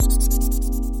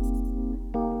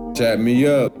Chat me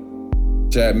up.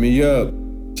 Chat me up.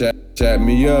 Chat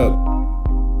me up.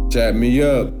 Chat me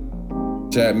up.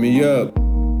 Chat me up.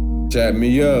 Chat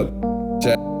me up.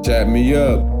 Chat me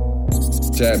up.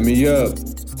 Chat me up.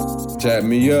 Chat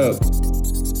me up.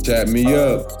 Chat me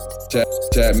up.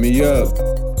 Chat me up.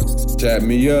 Chat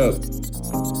me up.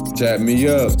 Chat me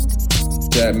up.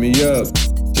 Chat me up.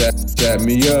 Chat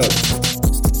me up.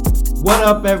 What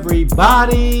up,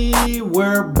 everybody?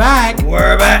 We're back.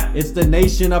 It's the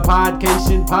Nation of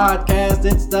Podcation podcast.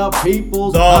 It's the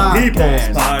People's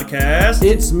Podcast.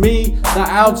 It's me, the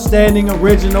outstanding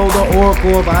original, the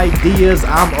Oracle of Ideas.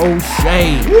 I'm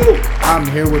O'Shea. Woo. I'm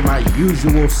here with my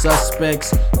usual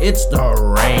suspects. It's the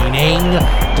reigning,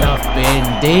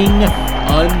 defending,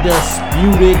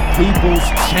 undisputed People's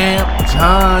Champ,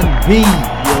 John B.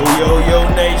 Yo,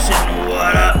 Nation,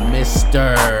 what up?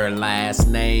 Mr. Last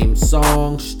Name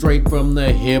Song, straight from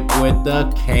the hip with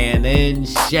the cannon,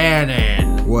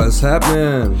 Shannon. What's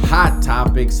happening? Hot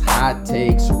topics, hot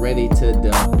takes, ready to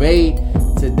debate.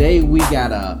 Today we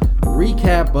got a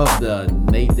recap of the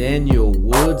Nathaniel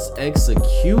Woods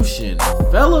execution.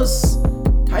 Fellas,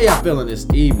 how y'all feeling this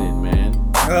evening, man?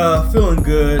 Feeling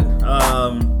good.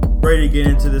 Ready to get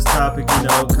into this topic, kind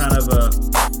of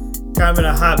been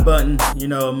a hot button,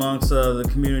 amongst the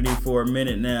community for a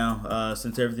minute now,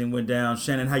 since everything went down.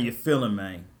 Shannon, how you feeling,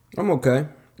 man? I'm okay.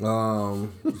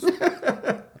 I'm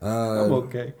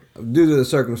okay. Due to the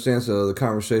circumstance of the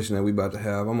conversation that we about to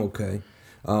have, I'm okay.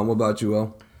 What about you,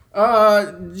 El?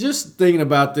 Just thinking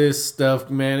about this stuff,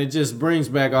 man, it just brings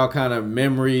back all kind of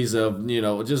memories of,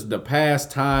 just the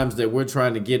past times that we're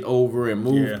trying to get over and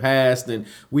move past, and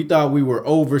we thought we were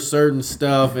over certain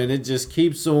stuff, and it just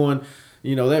keeps on.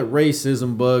 That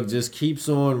racism bug just keeps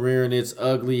on rearing its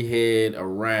ugly head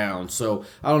around. So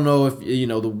I don't know if,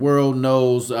 the world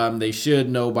knows, they should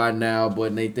know by now,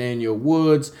 but Nathaniel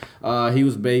Woods, he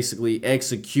was basically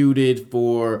executed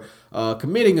for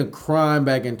committing a crime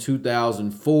back in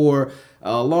 2004.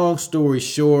 Long story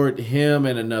short, him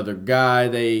and another guy,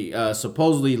 they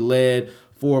supposedly led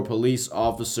 4 police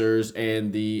officers,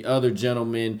 and the other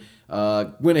gentleman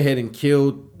went ahead and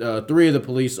killed 3 of the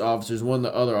police officers. One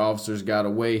of the other officers got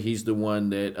away. He's the one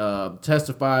that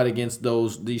testified against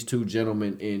these 2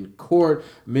 gentlemen in court,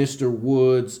 Mr.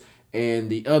 Woods and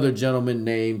the other gentleman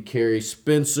named Kerry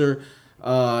Spencer.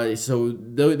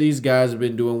 These guys have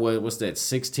been doing what's that,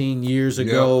 16 years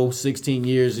ago? Yep. 16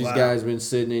 years these guys have been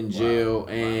sitting in jail,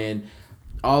 and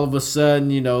all of a sudden,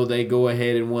 they go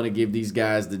ahead and want to give these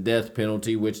guys the death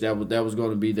penalty, which that was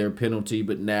going to be their penalty,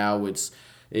 but now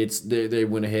they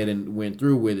went ahead and went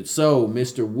through with it. So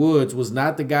Mr. Woods was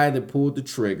not the guy that pulled the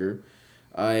trigger,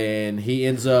 and he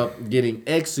ends up getting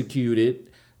executed.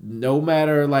 No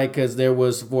matter, because there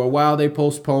was, for a while they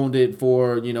postponed it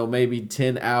for, maybe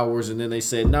 10 hours, and then they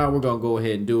said, no, we're going to go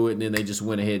ahead and do it, and then they just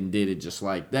went ahead and did it just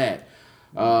like that.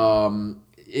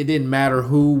 It didn't matter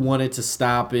who wanted to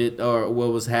stop it or what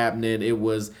was happening. It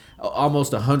was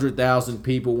almost 100,000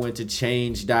 people went to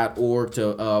change.org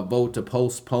to vote to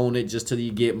postpone it just till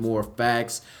you get more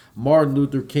facts. Martin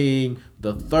Luther King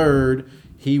III,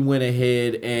 he went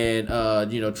ahead and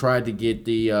tried to get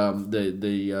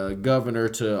the governor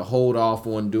to hold off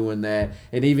on doing that,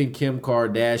 and even Kim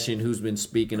Kardashian, who's been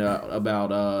speaking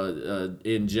about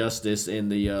injustice in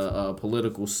the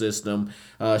political system,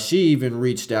 she even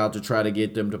reached out to try to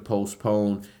get them to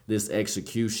postpone this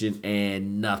execution,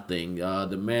 and nothing.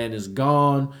 The man is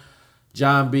gone.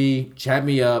 John B, chat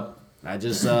me up. I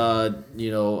just, threw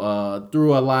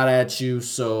a lot at you,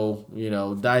 so,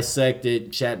 dissect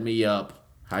it, chat me up.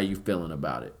 How you feeling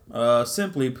about it?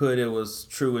 Simply put, it was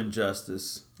true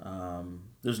injustice.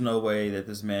 There's no way that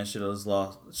this man should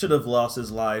have lost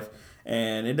his life,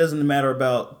 and it doesn't matter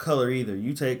about color either.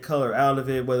 You take color out of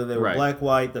it, whether they were black,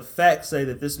 white. The facts say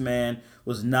that this man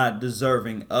was not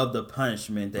deserving of the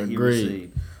punishment that he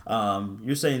received.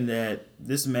 You're saying that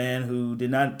this man who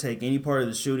did not take any part of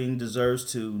the shooting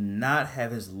deserves to not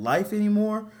have his life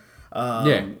anymore?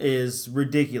 Is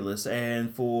ridiculous,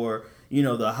 and for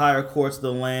the higher courts of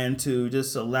the land to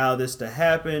just allow this to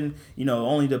happen,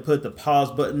 only to put the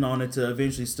pause button on it to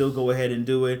eventually still go ahead and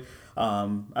do it.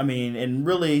 And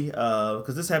really,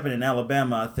 because this happened in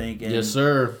Alabama, I think. And, yes,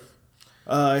 sir.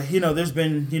 There's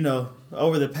been,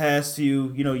 over the past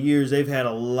few, years, they've had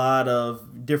a lot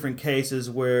of different cases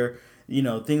where,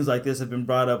 things like this have been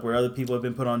brought up, where other people have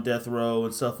been put on death row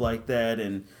and stuff like that,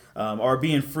 and are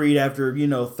being freed after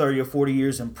 30 or 40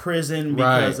 years in prison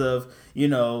because of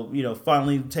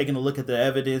finally taking a look at the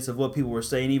evidence of what people were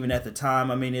saying even at the time.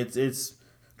 I mean, it's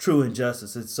true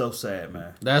injustice. It's so sad,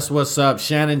 man. That's what's up.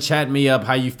 Shannon, chat me up.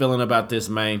 How you feeling about this,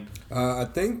 man? I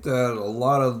think that a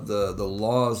lot of the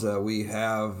laws that we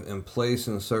have in place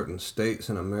in certain states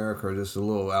in America are just a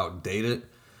little outdated.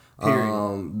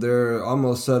 They're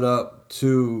almost set up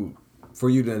for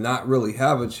you to not really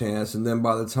have a chance, and then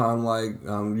by the time, like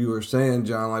you were saying,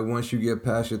 John, like once you get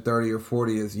past your 30th or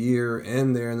 40th year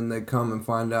in there, and then they come and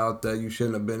find out that you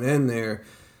shouldn't have been in there,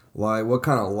 like what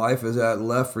kind of life is that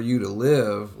left for you to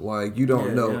live? Like you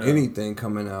don't know anything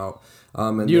coming out.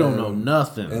 And you don't know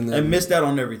nothing. And missed out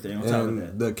on everything on top of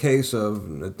that. The case of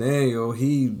Nathaniel,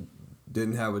 he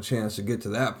didn't have a chance to get to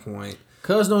that point.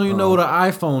 Cuz don't even know what an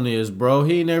iPhone is, bro.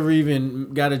 He never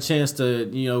even got a chance to,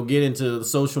 get into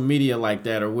social media like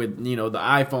that, or with, the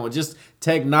iPhone. Just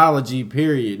technology,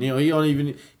 period. He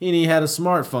ain't even had a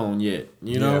smartphone yet,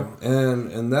 know?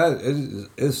 And that,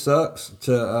 it sucks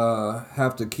to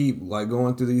have to keep, like,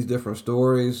 going through these different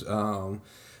stories.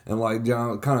 And like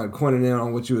John kind of pointed in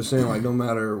on what you were saying, like no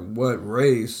matter what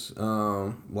race,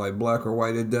 like black or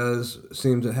white, it does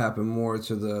seem to happen more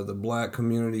to the black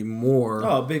community more.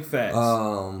 Oh, big facts.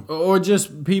 Or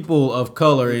just people of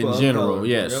color in general. Color.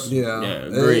 Yes. Yep. Yeah.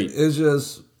 Agreed. It's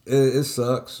just it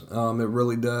sucks. It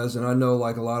really does. And I know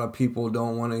like a lot of people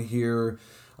don't want to hear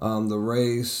the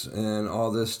race and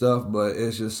all this stuff, but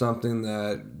it's just something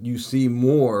that you see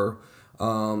more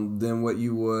than what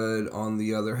you would on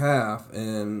the other half.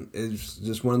 And it's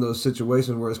just one of those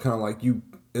situations where it's kind of like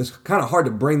it's kind of hard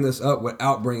to bring this up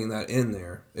without bringing that in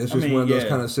there. It's just one of those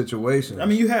kind of situations. I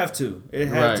mean, you have to. It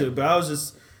had to. But I was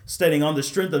just stating on the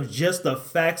strength of just the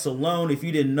facts alone, if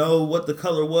you didn't know what the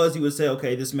color was, you would say,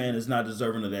 okay, this man is not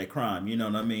deserving of that crime. You know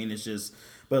what I mean? It's just,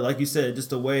 but like you said, just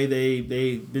the way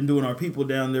they've been doing our people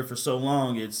down there for so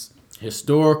long, it's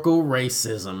historical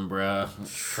racism, bruh.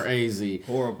 Crazy.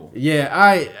 Horrible. Yeah,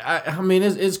 I mean,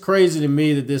 it's crazy to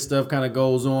me that this stuff kind of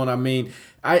goes on. I mean,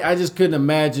 I just couldn't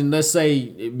imagine, let's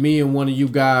say me and one of you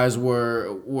guys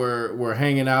were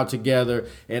hanging out together,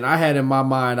 and I had in my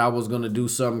mind I was going to do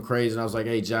something crazy, and I was like,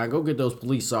 hey, John, go get those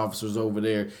police officers over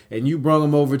there. And you brung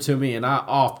them over to me, and I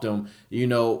offed them,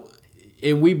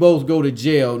 and we both go to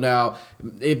jail. Now,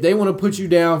 if they want to put you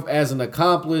down as an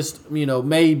accomplice,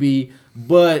 maybe.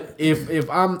 But if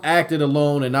I'm acting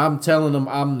alone and I'm telling them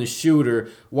I'm the shooter,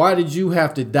 why did you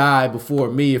have to die before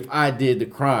me if I did the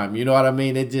crime? You know what I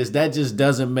mean? That just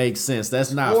doesn't make sense.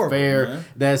 That's not horrible, fair. Man.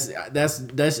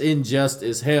 That's unjust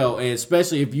as hell, and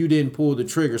especially if you didn't pull the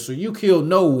trigger. So you killed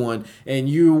no one, and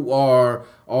you are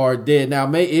dead.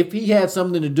 Now, if he had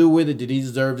something to do with it, did he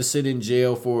deserve to sit in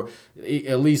jail for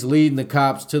at least leading the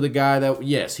cops to the guy that?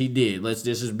 Yes, he did. Let's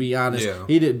just be honest. Yeah.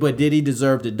 He did. But did he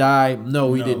deserve to die?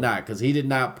 No, he did not, because he did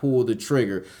not pull the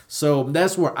trigger. So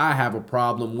that's where I have a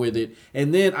problem with it.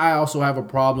 And then I also have a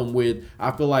problem with,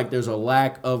 I feel like there's a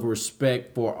lack of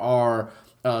respect for our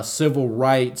civil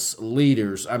rights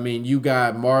leaders. I mean, you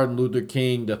got Martin Luther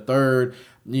King III,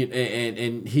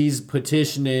 and he's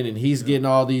petitioning and he's getting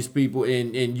all these people,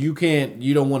 and you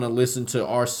don't want to listen to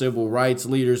our civil rights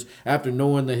leaders after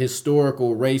knowing the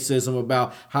historical racism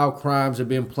about how crimes have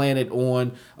been planted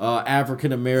on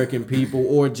African American people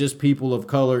or just people of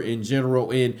color in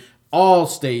general in all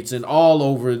states and all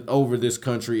over this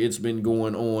country. It's been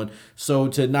going on. So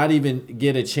to not even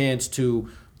get a chance to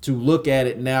look at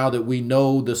it now that we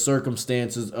know the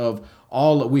circumstances of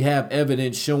we have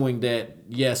evidence showing that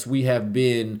yes, we have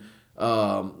been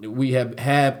we have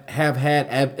had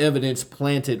evidence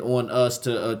planted on us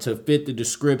to fit the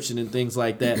description and things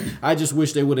like that. I just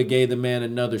wish they would have gave the man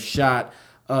another shot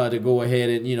to go ahead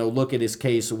and look at his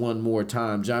case one more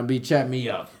time. John B, chat me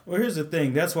up. Well, here's the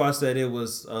thing. That's why I said it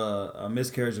was a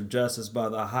miscarriage of justice by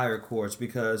the higher courts,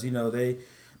 because they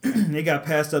they got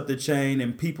passed up the chain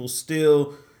and people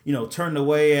still turned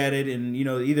away at it, and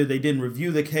either they didn't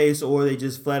review the case or they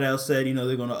just flat out said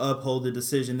they're going to uphold the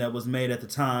decision that was made at the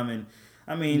time. And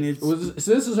I mean, it's so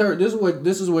this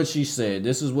is what she said.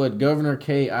 This is what Governor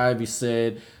Kay Ivey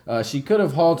said. She could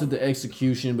have halted the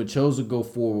execution but chose to go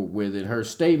forward with it. Her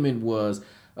statement was,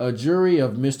 a jury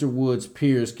of Mr. Wood's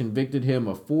peers convicted him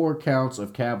of 4 counts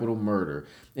of capital murder.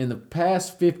 In the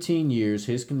past 15 years,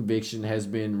 his conviction has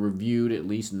been reviewed at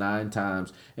least 9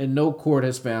 times, and no court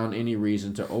has found any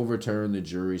reason to overturn the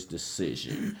jury's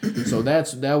decision. So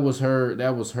that was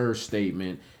her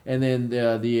statement. And then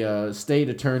the state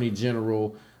attorney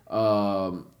general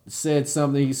said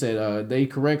something. He said they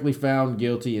correctly found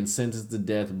guilty and sentenced to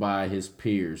death by his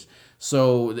peers.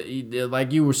 So,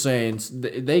 like you were saying,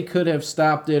 they could have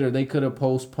stopped it or they could have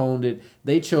postponed it.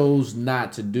 They chose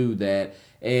not to do that.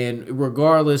 And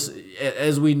regardless,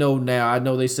 as we know now, I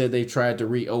know they said they tried to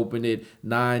reopen it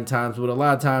 9 times, but a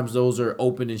lot of times those are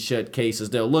open and shut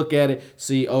cases. They'll look at it,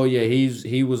 see, oh yeah,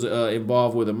 he was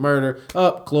involved with a murder,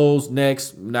 closed,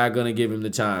 next, not gonna give him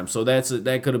the time. So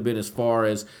that could have been as far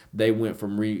as they went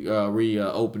from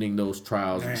reopening those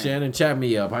trials. Man. Shannon, chat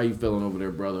me up. How you feeling over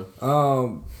there, brother?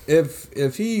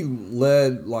 If he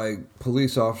led like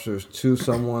police officers to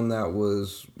someone that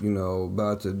was,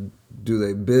 about to do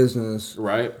their business,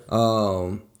 right?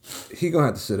 He gonna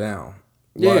have to sit down.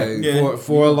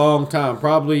 For a long time,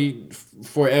 probably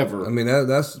forever. I mean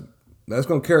that's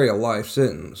gonna carry a life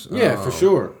sentence. Yeah, for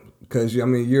sure. Because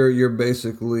you're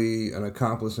basically an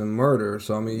accomplice in murder.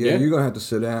 So you're gonna have to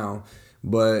sit down.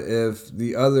 But if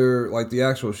the other, like the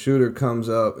actual shooter, comes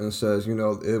up and says,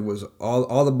 it was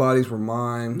all the bodies were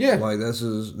mine. Yeah. Like this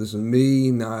is me,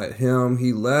 not him.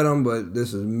 He let him, but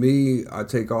this is me. I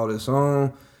take all this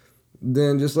on.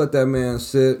 Then just let that man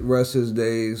sit, rest his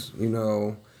days.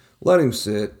 Let him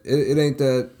sit. It ain't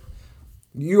that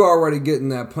you already getting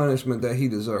that punishment that he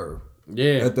deserved.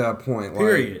 Yeah. At that point,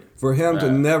 period. Like, for him to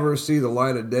never see the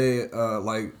light of day,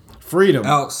 like freedom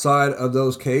outside of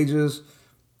those cages.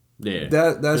 Yeah,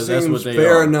 that seems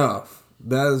fair enough.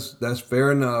 That's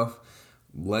fair enough.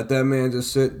 Let that man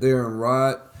just sit there and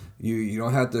rot. You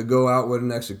don't have to go out with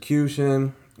an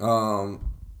execution.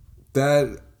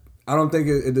 That I don't think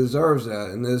it deserves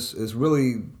that. And this is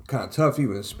really kind of tough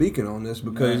even speaking on this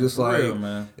because it's like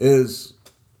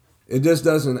it just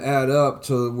doesn't add up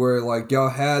to where like y'all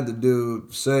had the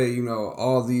dude say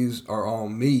all these are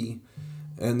on me,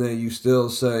 and then you still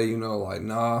say like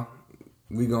nah.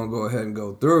 We gonna go ahead and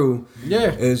go through.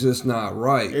 Yeah, it's just not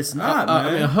right. It's not. Man.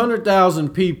 I mean,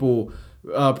 100,000 people,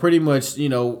 pretty much.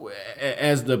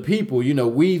 As the people,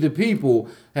 we the people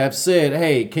have said,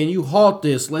 "Hey, can you halt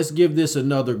this? Let's give this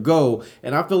another go."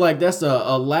 And I feel like that's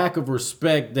a lack of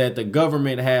respect that the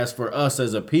government has for us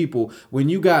as a people. When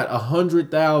you got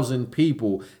 100,000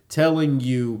 people telling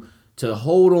you to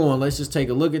hold on, let's just take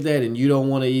a look at that, and you don't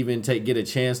want to even get a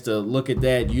chance to look at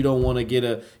that. You don't want to give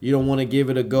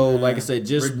it a go. Like I said,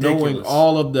 just ridiculous. Knowing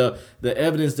all of the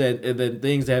evidence that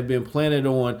things that have been planted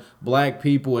on black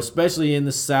people, especially in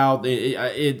the South.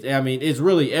 It's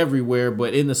really everywhere,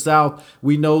 but in the South,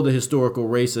 we know the historical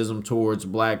racism towards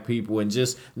black people, and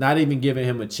just not even giving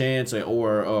him a chance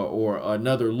or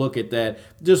another look at that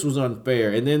just was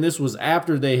unfair. And then this was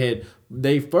after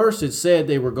they first had said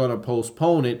they were going to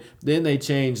postpone it. Then they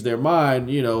changed their mind.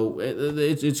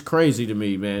 It's crazy to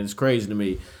me, man. It's crazy to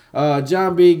me.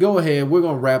 John B., go ahead. We're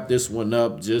going to wrap this one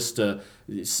up just to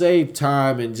save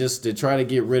time and just to try to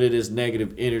get rid of this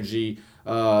negative energy.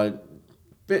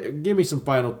 Give me some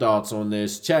final thoughts on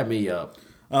this. Chat me up.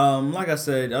 Like I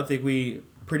said, I think we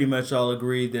pretty much all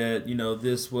agree that,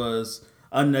 this was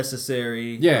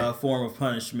unnecessary form of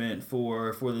punishment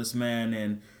for this man,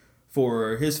 and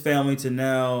for his family to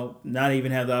now not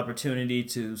even have the opportunity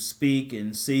to speak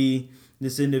and see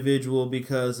this individual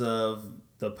because of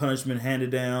the punishment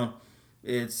handed down,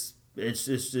 it's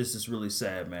just really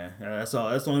sad, man. That's all.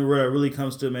 That's the only word that really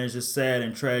comes to, man. It's just sad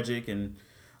and tragic, and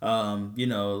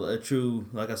a true,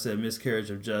 like I said, miscarriage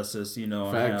of justice.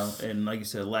 And like you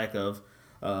said, lack of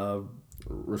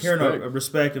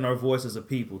respect and our voice as a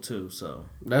people too. So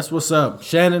that's what's up.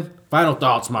 Shannon, final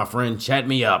thoughts, my friend. Chat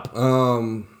me up.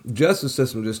 Justice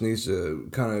system just needs to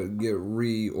kind of get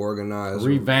reorganized,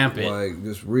 revamp it, like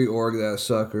just reorg that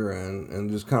sucker,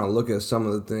 and just kind of look at some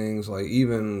of the things. Like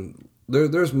even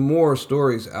there's more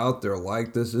stories out there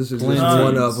like this. This is just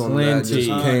one of them that just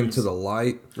came to the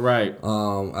light. Right.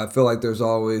 I feel like there's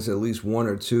always at least one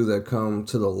or two that come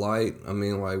to the light. I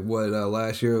mean, like what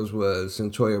last year was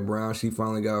Centoya Brown. She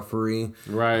finally got free.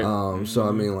 Right. So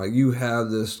I mean, like you have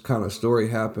this kind of story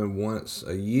happen once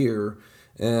a year.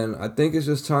 And I think it's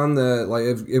just time that, like,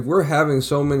 if we're having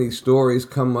so many stories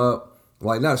come up,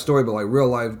 like, not story, but, like,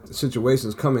 real-life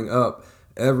situations coming up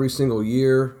every single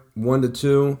year, 1 to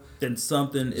 2, then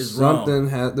something is wrong.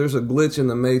 There's a glitch in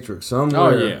the matrix somewhere.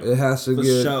 Oh, yeah. It has to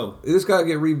it's got to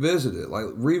get revisited. Like,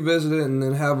 revisit it and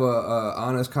then have a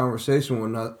honest conversation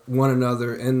with one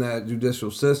another in that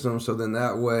judicial system, so then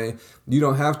that way you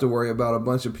don't have to worry about a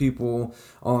bunch of people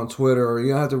on Twitter, or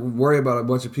you don't have to worry about a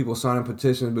bunch of people signing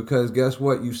petitions, because guess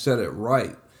what? You said it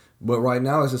right. But right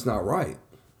now it's just not right.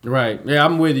 Right. Yeah,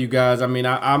 I'm with you guys. I mean,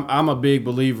 I'm a big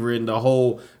believer in the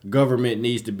whole government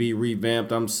needs to be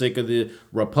revamped. I'm sick of the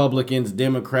Republicans,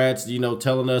 Democrats,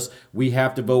 telling us we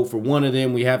have to vote for one of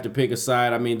them. We have to pick a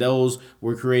side. I mean, those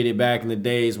were created back in the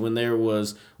days when there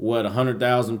was,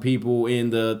 100,000 people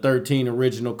in the 13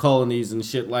 original colonies and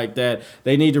shit like that.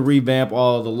 They need to revamp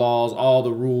all of the laws, all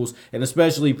the rules, and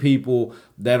especially people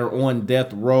that are on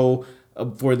death row.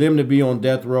 for them to be on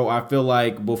death row, I feel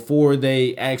like before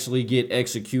they actually get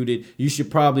executed, you should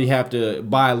probably have to,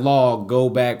 by law, go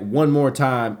back one more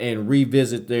time and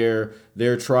revisit their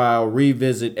trial,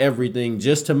 revisit everything,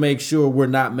 just to make sure we're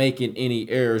not making any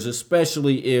errors,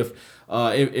 especially if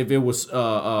it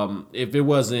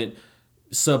wasn't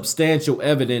substantial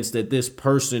evidence that this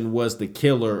person was the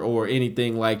killer or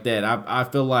anything like that. I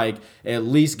feel like at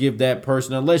least give that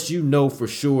person, unless you know for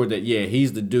sure that, yeah,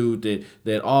 he's the dude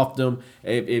that offed them.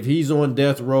 If he's on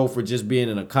death row for just being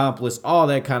an accomplice, all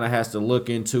that kind of has to look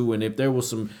into. And if there was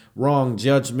some wrong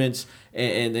judgments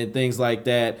and things like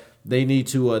that, they need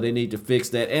to fix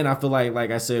that. And I feel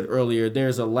like I said earlier,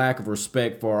 there's a lack of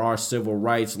respect for our civil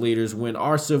rights leaders. When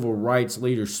our civil rights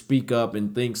leaders speak up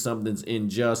and think something's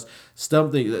unjust,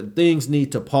 things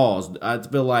need to pause. I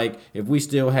feel like if we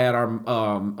still had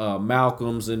our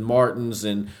Malcolms and Martins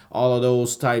and all of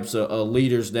those types of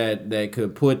leaders that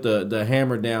could put the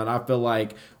hammer down, I feel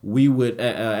like we would,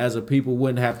 as a people,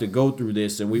 wouldn't have to go through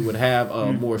this, and we would have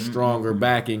a more stronger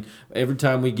backing. Every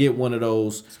time we get one of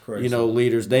those,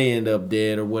 leaders, they end up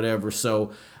dead or whatever.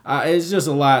 So it's just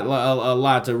a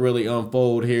lot to really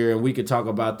unfold here, and we could talk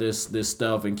about this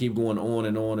stuff and keep going on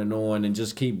and on and on and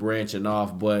just keep branching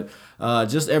off. But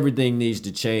just everything needs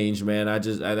to change, man. I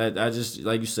just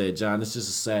like you said, John, it's just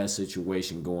a sad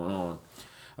situation going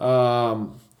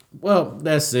on. Well,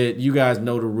 that's it. You guys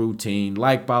know the routine.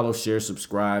 Like, follow, share,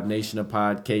 subscribe. Nation of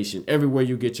Podcation everywhere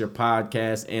you get your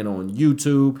podcast, and on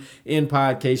YouTube, in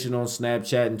Podcation on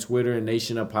Snapchat and Twitter, and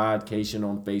Nation of Podcation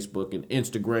on Facebook and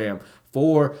Instagram.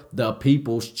 For the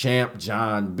People's Champ,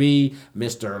 John B.,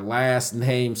 Mr. Last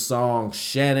Name Song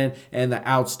Shannon, and the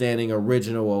outstanding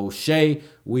original O'Shea,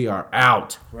 we are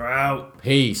out. We're out.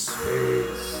 Peace.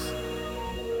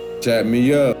 Chat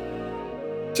me up.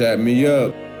 Chat me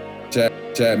up.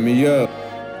 Chat me up.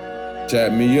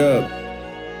 Chat me up.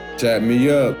 Chat me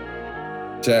up.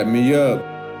 Chat me up.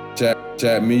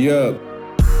 Chat me up.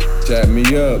 Chat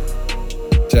me up.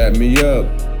 Chat me up.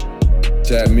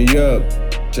 Chat me up.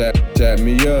 Chat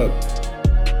me up.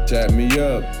 Chat me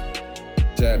up.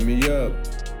 Chat me up.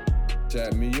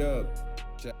 Chat me up.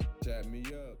 Chat me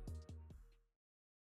up.